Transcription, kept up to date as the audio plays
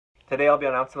Today I'll be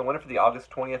announcing the winner for the August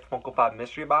 20th Funko Pop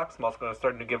Mystery Box. I'm also going to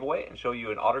start a new giveaway and show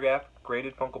you an autographed,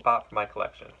 graded Funko Pop from my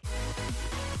collection.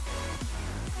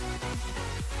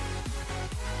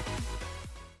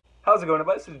 How's it going,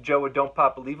 everybody? This is Joe with Don't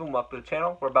Pop Beliven. Welcome to the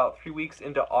channel. We're about 3 weeks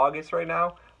into August right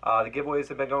now. The giveaways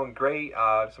have been going great.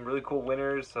 Some really cool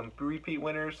winners, some repeat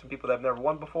winners, some people that have never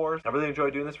won before. I really enjoy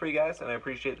doing this for you guys, and I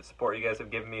appreciate the support you guys have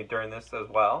given me during this as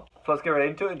well. So let's get right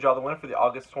into it and draw the winner for the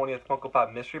August 20th Funko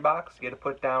Pop Mystery Box. You get to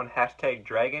put down hashtag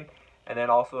dragon, and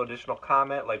then also additional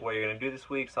comment, like what you're going to do this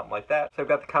week, something like that. So I've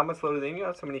got the comments loaded in. You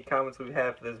know how many comments we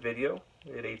have for this video.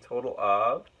 We had a total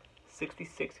of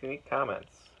 66 unique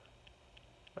comments.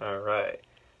 Alright.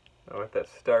 Now with that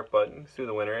start button, see who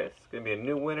the winner is. It's going to be a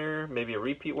new winner, maybe a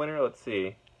repeat winner. Let's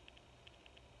see.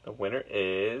 The winner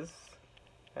is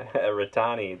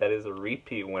Ratani. That is a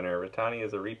repeat winner. Ratani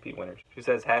is a repeat winner. She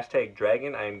says, hashtag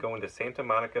dragon, I am going to Santa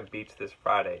Monica Beach this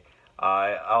Friday.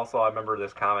 I remember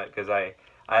this comment because I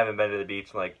haven't been to the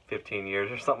beach in like 15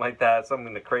 years or something like that. Something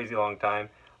in a crazy long time.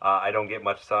 I don't get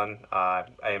much sun. I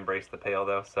embrace the pale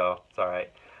though, so it's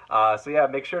alright. So yeah,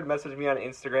 make sure to message me on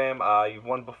Instagram. You've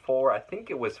won before. I think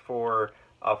it was for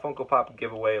a Funko Pop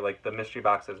giveaway, like the mystery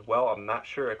box as well. I'm not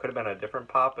sure. It could have been a different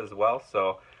pop as well.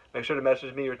 So make sure to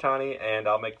message me, Ratani, and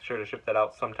I'll make sure to ship that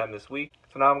out sometime this week.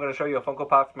 So now I'm going to show you a Funko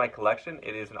Pop from my collection.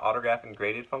 It is an autographed and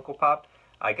graded Funko Pop.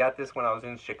 I got this when I was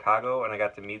in Chicago, and I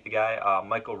got to meet the guy.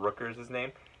 Michael Rooker is his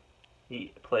name.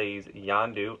 He plays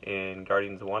Yondu in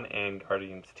Guardians 1 and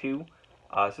Guardians 2.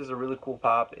 This is a really cool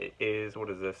pop. It is,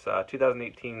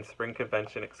 2018 Spring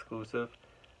Convention exclusive.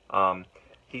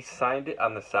 He signed it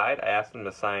on the side. I asked him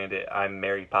to sign it, I'm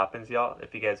Mary Poppins, y'all.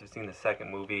 If you guys have seen the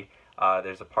second movie,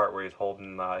 there's a part where he's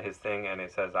holding his thing and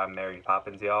it says, I'm Mary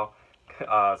Poppins, y'all.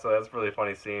 So that's a really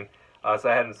funny scene. So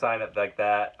I had him sign it like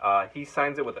that. He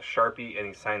signs it with a Sharpie and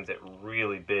he signs it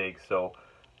really big. So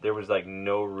there was like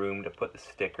no room to put the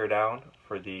sticker down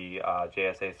for the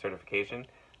JSA certification.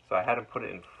 So I had him put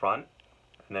it in front.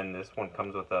 And then this one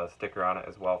comes with a sticker on it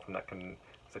as well from that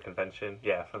it's a convention.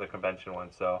 Yeah, for the convention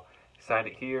one. So he signed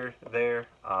it here, there.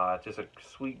 Just a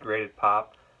sweet graded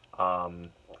pop.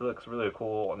 It looks really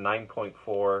cool.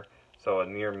 9.4, so a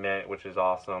near mint, which is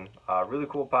awesome. Really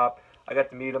cool pop. I got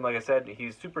to meet him. Like I said,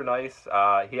 he's super nice.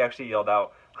 He actually yelled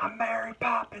out, "I'm Mary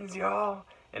Poppins, y'all!"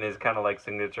 in his kind of like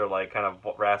signature, like kind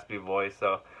of raspy voice.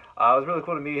 So it was really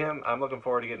cool to meet him. I'm looking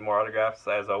forward to getting more autographs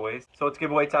as always. So it's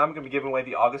giveaway time. I'm going to be giving away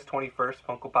the August 21st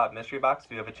Funko Pop Mystery Box.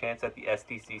 You have a chance at the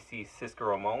SDCC Siska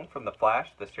Ramon from The Flash,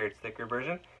 the shared sticker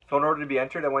version. So in order to be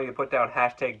entered, I want you to put down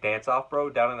hashtag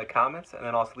DanceOffBro down in the comments, and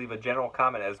then also leave a general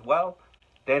comment as well.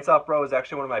 Dance Off Bro is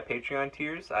actually one of my Patreon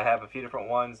tiers. I have a few different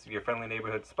ones. Your Friendly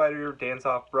Neighborhood Spider, Dance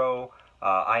Off Bro,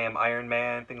 I Am Iron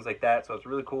Man, things like that. So it's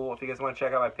really cool. If you guys want to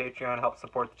check out my Patreon, help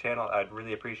support the channel, I'd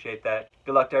really appreciate that.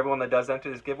 Good luck to everyone that does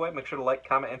enter this giveaway. Make sure to like,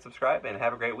 comment, and subscribe, and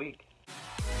have a great week.